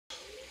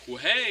Well,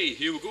 hey,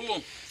 here we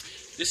go.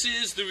 This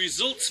is the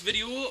results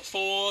video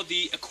for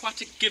the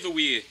Aquatic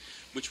giveaway,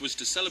 which was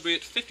to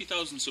celebrate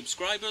 50,000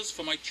 subscribers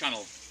for my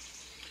channel.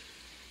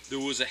 There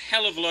was a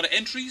hell of a lot of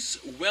entries,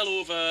 well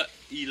over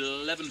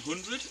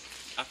 1,100,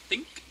 I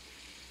think.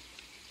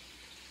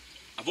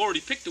 I've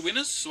already picked the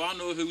winners, so I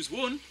know who's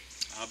won.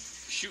 I'm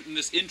shooting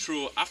this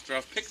intro after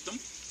I've picked them.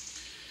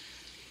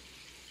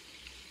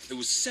 There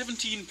was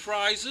 17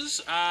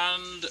 prizes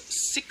and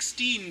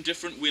 16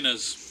 different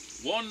winners.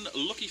 One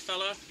lucky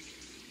fella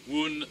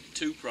won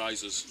 2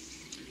 prizes.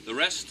 The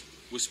rest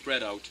was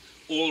spread out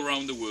all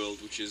around the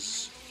world, which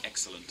is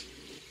excellent.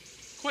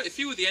 Quite a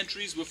few of the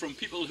entries were from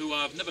people who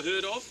I've never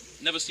heard of,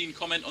 never seen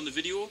comment on the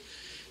video.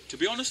 To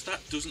be honest,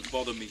 that doesn't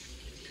bother me.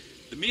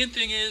 The main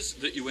thing is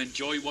that you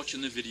enjoy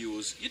watching the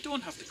videos. You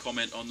don't have to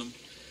comment on them.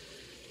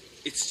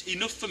 It's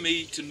enough for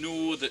me to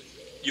know that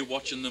you're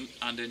watching them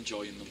and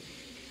enjoying them.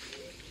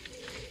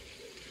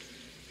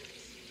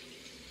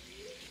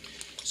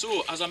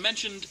 So, as I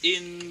mentioned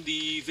in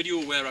the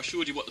video where I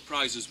showed you what the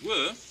prizes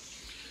were,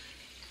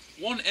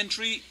 1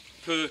 entry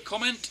per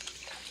comment.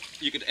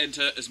 You could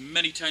enter as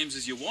many times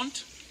as you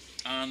want,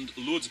 and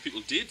loads of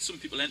people did. Some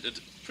people entered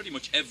pretty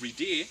much every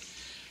day,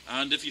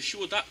 and if you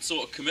showed that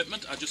sort of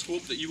commitment, I just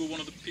hope that you were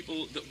one of the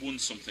people that won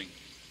something.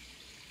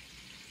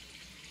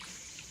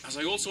 As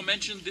I also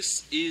mentioned,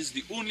 this is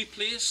the only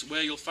place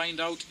where you'll find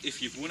out if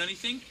you've won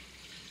anything.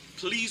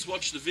 Please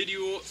watch the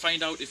video,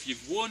 find out if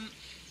you've won.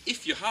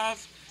 If you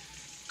have,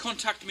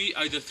 contact me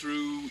either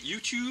through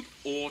YouTube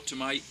or to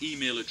my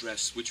email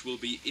address, which will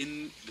be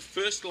in the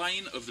first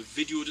line of the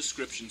video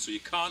description, so you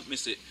can't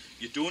miss it.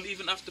 You don't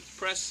even have to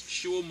press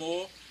show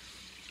more.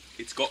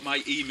 It's got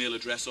my email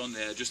address on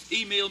there. Just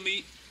email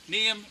me,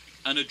 name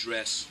and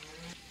address,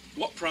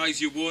 what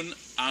prize you won,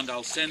 and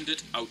I'll send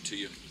it out to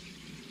you.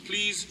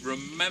 Please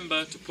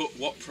remember to put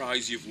what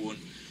prize you've won,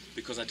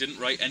 because I didn't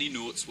write any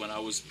notes when I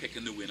was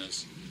picking the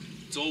winners.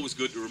 It's always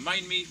good to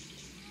remind me.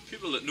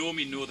 People that know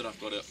me know that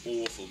I've got an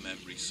awful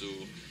memory, so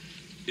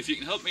if you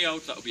can help me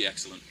out, that would be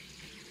excellent.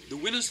 The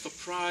winners for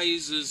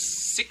prizes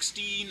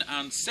 16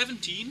 and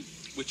 17,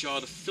 which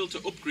are the filter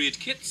upgrade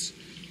kits,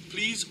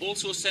 please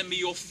also send me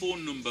your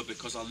phone number,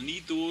 because I'll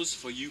need those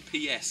for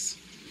UPS.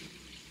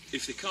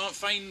 If they can't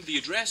find the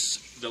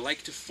address, they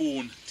like to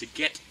phone to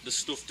get the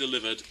stuff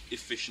delivered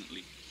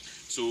efficiently.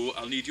 So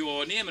I'll need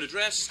your name and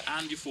address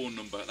and your phone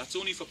number. That's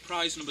only for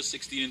prize number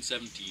 16 and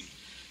 17.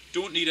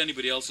 Don't need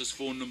anybody else's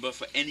phone number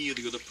for any of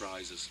the other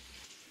prizes.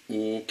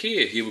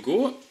 Okay, here we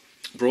go.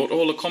 Brought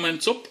all the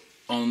comments up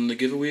on the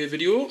giveaway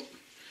video,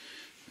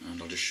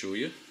 and I'll just show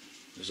you.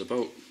 There's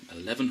about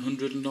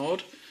 1,100 and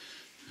odd.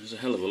 There's a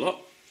hell of a lot.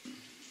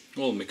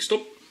 All mixed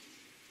up.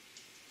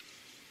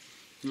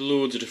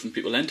 Loads of different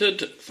people entered.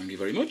 Thank you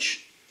very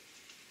much.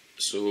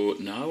 So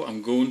now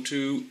I'm going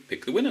to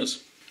pick the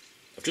winners.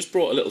 I've just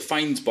brought a little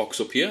finds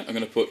box up here. I'm going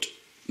to put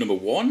number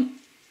 1.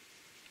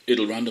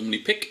 It'll randomly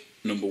pick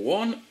number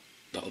 1.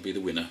 That'll be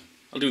the winner.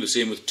 I'll do the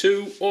same with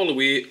 2, all the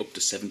way up to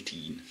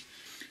 17.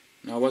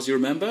 Now, as you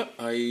remember,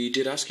 I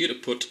did ask you to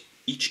put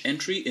each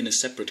entry in a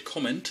separate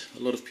comment. A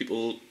lot of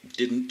people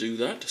didn't do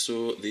that,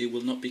 so they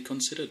will not be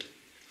considered.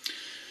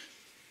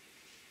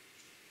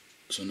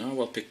 So now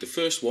I'll pick the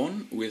first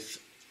one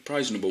with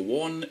prize number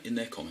 1 in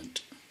their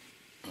comment.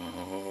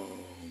 Oh,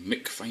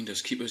 Mick,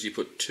 finders keepers, you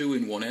put 2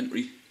 in 1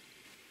 entry.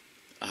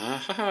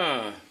 Ah ha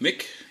ha,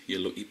 Mick, you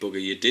lucky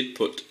bugger, you did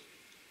put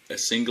a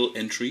single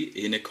entry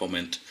in a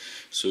comment.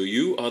 So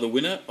you are the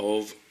winner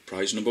of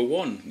prize number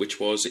 1,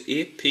 which was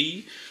AP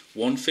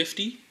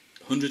 150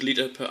 100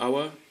 litre per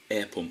hour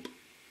air pump.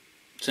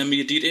 Send me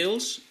your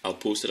details, I'll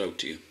post it out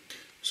to you.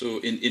 So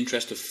in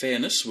interest of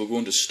fairness, we're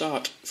going to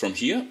start from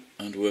here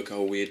and work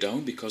our way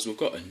down, because we've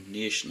got a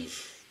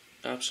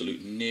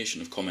absolute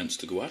nation of comments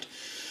to go at.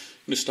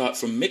 I'm going to start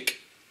from Mick,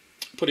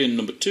 put in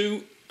number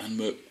 2 and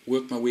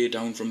work my way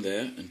down from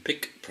there and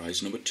pick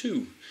prize number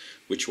 2,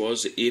 which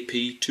was the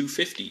AP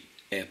 250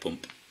 air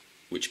pump,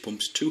 which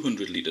pumps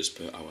 200 litres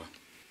per hour.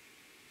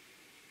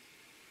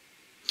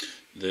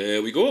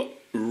 There we go.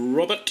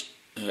 Robert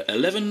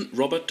 11,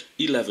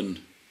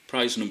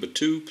 prize number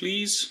 2,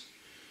 please.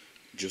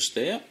 Just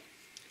there.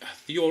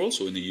 You're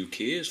also in the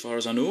UK as far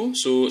as I know,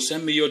 so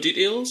send me your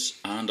details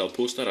and I'll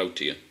post that out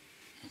to you.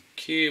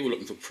 Okay, we're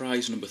looking for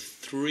prize number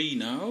 3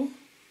 now.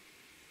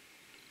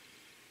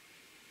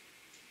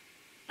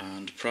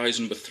 And prize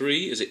number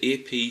 3 is an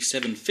AP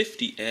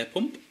 750 air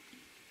pump.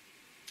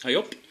 High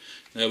up.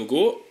 There we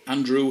go.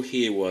 Andrew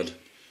Hayward.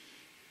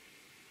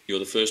 You're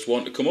the first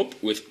one to come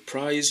up with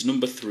prize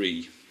number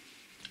 3.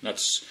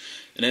 That's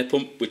an air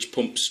pump which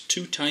pumps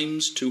 2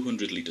 times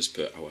 200 litres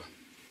per hour.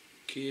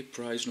 Okay,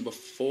 prize number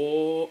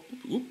 4.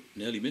 Oop,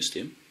 nearly missed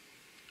him.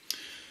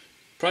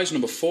 Prize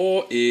number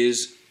 4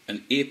 is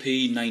an AP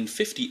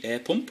 950 air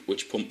pump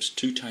which pumps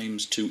 2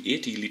 times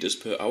 280 litres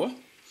per hour.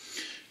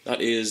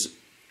 That is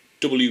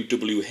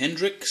W.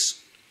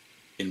 Hendricks,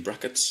 in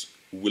brackets,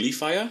 Willy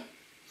Fire.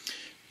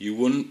 You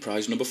won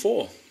prize number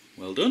 4.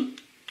 Well done.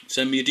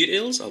 Send me your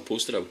details, I'll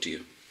post it out to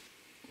you.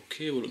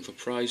 Okay, we're looking for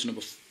prize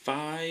number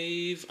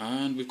 5,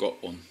 and we've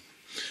got one.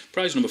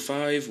 Prize number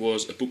 5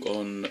 was a book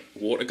on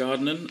water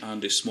gardening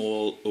and a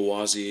small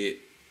Oase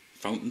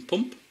fountain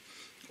pump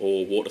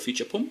or water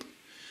feature pump.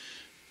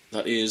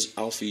 That is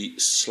Alfie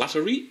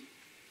Slattery.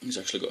 He's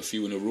actually got a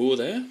few in a row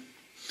there.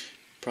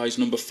 Prize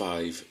number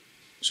 5.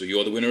 So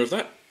you're the winner of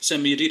that.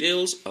 Send me your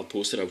details, I'll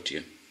post it out to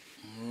you.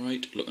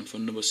 Alright, looking for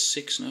number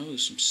 6 now.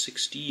 There's some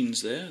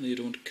 16s there, they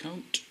don't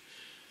count.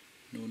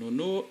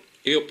 No.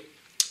 Yep,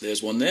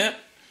 there's one there.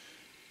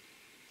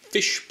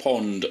 Fish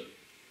Pond,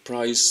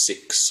 prize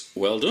 6.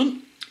 Well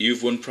done.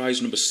 You've won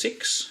prize number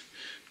 6,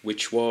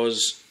 which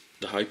was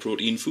the high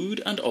protein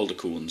food and alder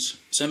cones.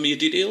 Send me your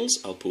details,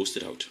 I'll post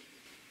it out.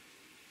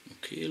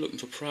 Okay, looking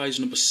for prize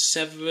number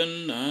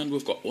 7, and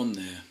we've got one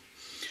there.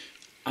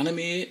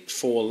 Anime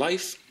for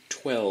Life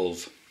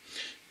 12.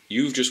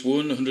 You've just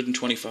won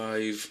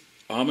 125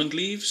 almond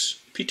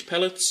leaves, peat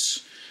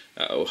pellets,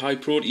 high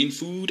protein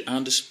food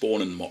and a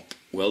spawning mop.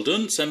 Well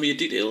done, send me your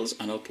details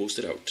and I'll post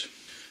it out.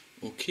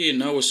 Okay,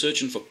 now we're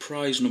searching for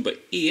prize number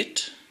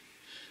 8,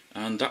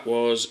 and that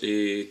was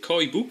a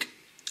koi book,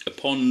 a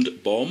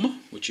pond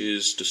bomb, which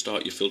is to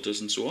start your filters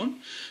and so on,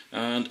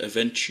 and a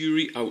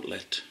Venturi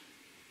outlet.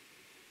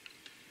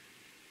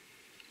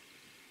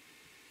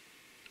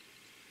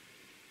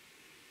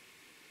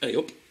 Hey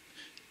up,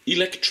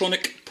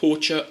 Electronic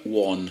Poacher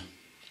 1.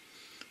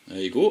 There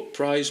you go,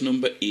 prize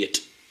number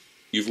 8.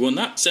 You've won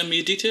that, send me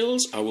your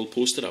details, I will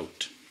post it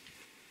out.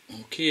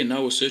 Okay,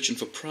 now we're searching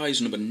for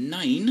prize number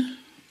 9,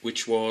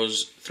 which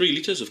was 3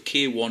 litres of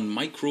K1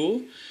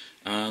 Micro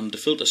and the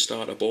filter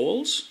starter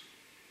balls.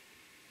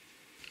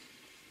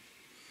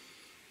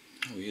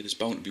 Oh yeah, there's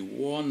bound to be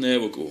one, there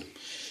we go.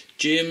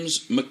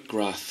 James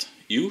McGrath,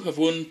 you have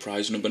won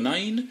prize number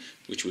 9,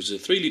 which was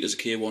 3 litres of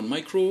K1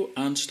 Micro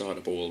and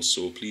starter balls,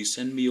 so please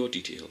send me your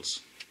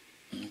details.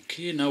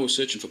 Okay, now we're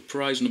searching for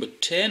prize number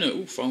 10.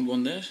 Oh, found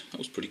one there, that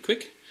was pretty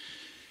quick.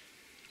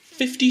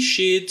 50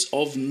 Shades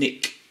of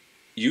Nick.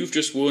 You've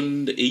just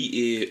won the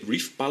EA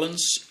Reef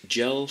Balance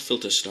Gel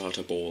Filter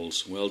Starter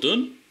Balls. Well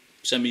done.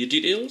 Send me your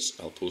details,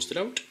 I'll post it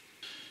out.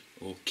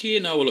 Okay,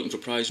 now we're looking for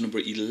prize number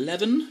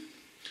 11.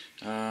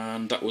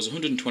 And that was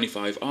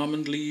 125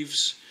 almond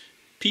leaves,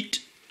 peat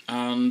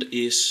and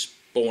a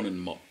spawning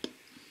mop.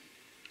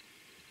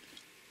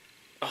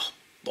 Oh,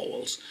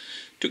 balls.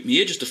 Took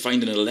me ages to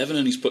find an 11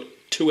 and he's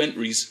put 2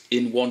 entries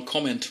in one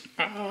comment.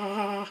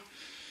 I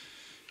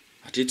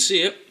did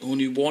say it,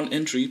 only 1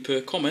 entry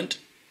per comment.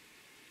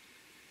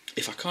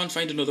 If I can't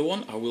find another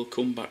one, I will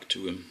come back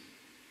to him.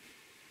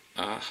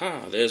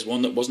 Aha, there's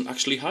one that wasn't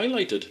actually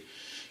highlighted.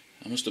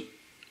 I must have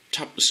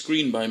tapped the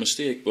screen by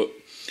mistake, but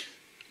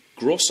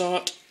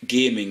Grossart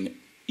Gaming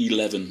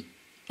 11.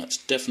 That's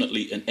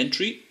definitely an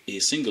entry, a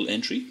single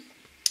entry.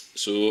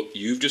 So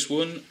you've just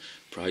won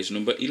prize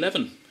number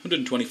 11.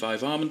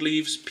 125 almond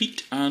leaves,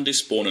 peat and a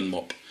spawning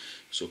mop.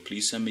 So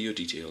please send me your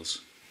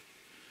details.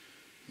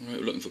 Right,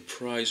 we're looking for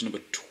prize number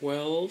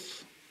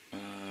 12.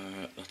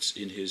 That's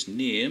in his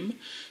name.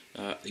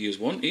 Here's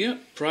one here.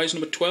 Prize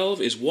number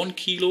 12 is 1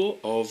 kilo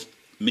of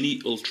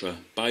Mini Ultra,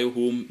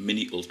 Biohome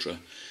Mini Ultra.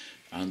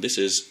 And this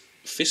is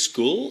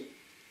Fiscal.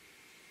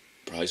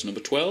 Prize number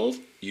 12.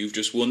 You've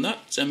just won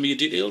that. Send me your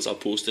details, I'll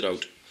post it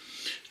out.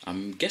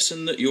 I'm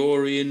guessing that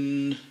you're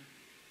in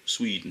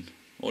Sweden,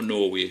 or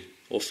Norway,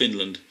 or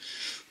Finland,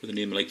 with a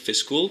name like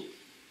Fiscal.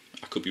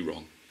 I could be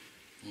wrong.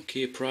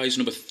 Okay, prize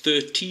number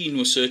 13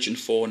 we're searching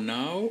for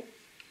now.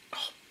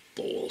 Oh,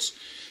 balls.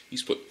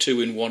 He's put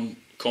 2 in one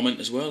comment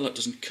as well, that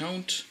doesn't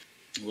count.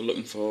 We're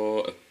looking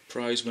for a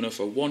prize winner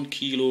for 1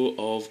 kilo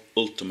of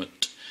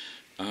Ultimate.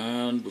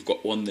 And we've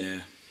got one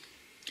there.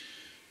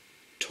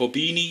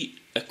 Torbini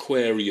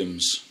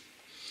Aquariums.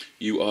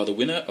 You are the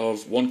winner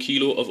of 1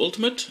 kilo of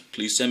Ultimate.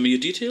 Please send me your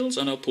details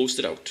and I'll post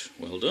it out.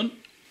 Well done.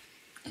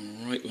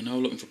 Alright, we're now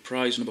looking for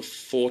prize number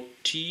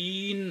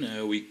 14.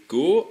 There we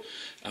go.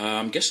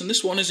 I'm guessing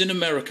this one is in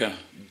America.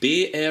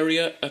 Bay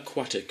Area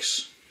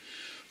Aquatics.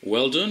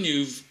 Well done,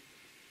 you've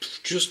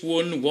just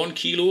won 1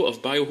 kilo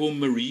of Biohome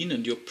Marine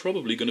and you're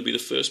probably going to be the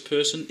first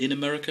person in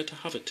America to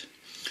have it.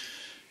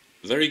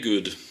 Very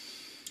good.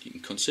 You can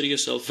consider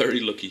yourself very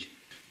lucky.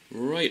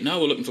 Right, now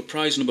we're looking for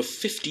prize number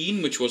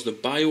 15, which was the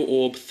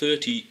BioOrb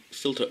 30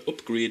 filter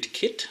upgrade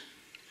kit.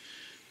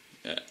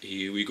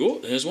 Here we go,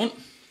 there's one.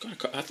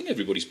 God, I think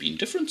everybody's been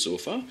different so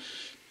far.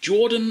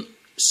 Jordan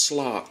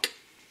Slark,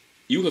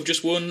 you have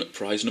just won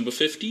prize number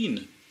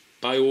 15,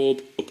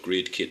 BioOrb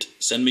upgrade kit.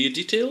 Send me your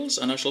details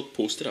and I shall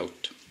post it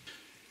out.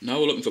 Now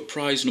we're looking for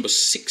prize number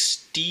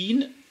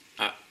 16.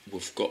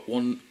 We've got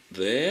one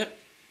there.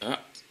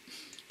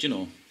 You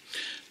know,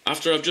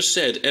 after I've just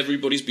said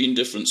everybody's been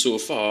different so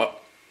far,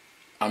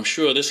 I'm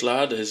sure this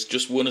lad has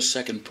just won a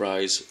second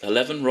prize.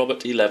 11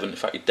 Robert 11. In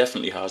fact, he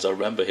definitely has. I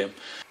remember him.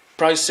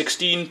 Prize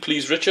 16,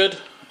 please Richard.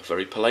 A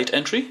very polite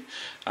entry.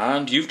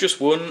 And you've just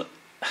won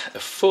a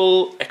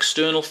full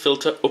external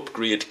filter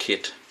upgrade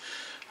kit.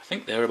 I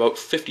think they're about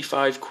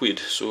 55 quid.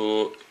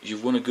 So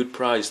you've won a good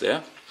prize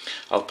there.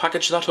 I'll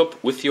package that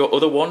up with your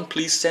other one.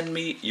 Please send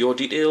me your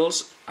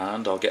details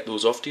and I'll get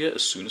those off to you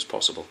as soon as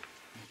possible.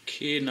 Okay.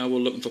 Okay, now we're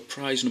looking for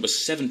prize number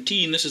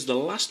 17. This is the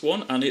last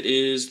one, and it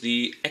is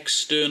the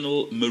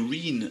external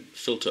marine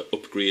filter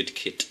upgrade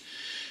kit.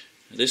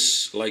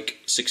 This, like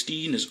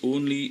 16, is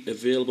only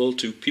available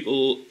to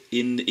people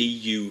in the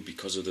EU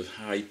because of the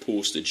high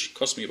postage. It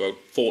cost me about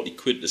 40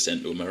 quid to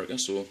send to America,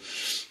 so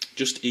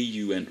just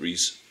EU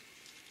entries.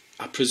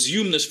 I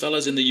presume this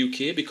fella's in the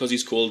UK because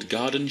he's called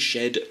Garden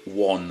Shed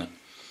 1.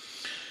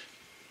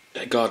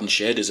 Garden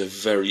Shed is a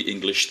very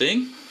English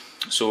thing,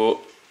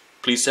 so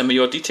please send me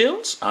your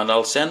details and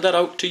I'll send that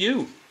out to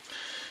you.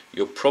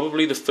 You're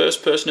probably the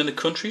first person in the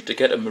country to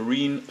get a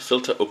marine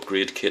filter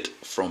upgrade kit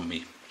from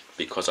me,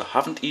 because I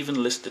haven't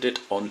even listed it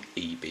on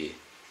eBay.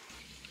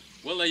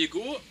 Well, there you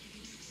go.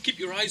 Keep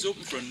your eyes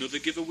open for another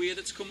giveaway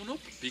that's coming up,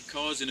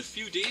 because in a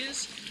few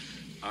days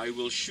I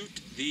will shoot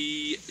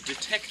the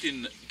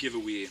detecting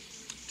giveaway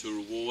to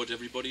reward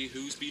everybody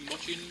who's been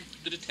watching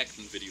the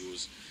detecting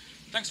videos.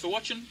 Thanks for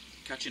watching.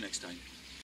 Catch you next time.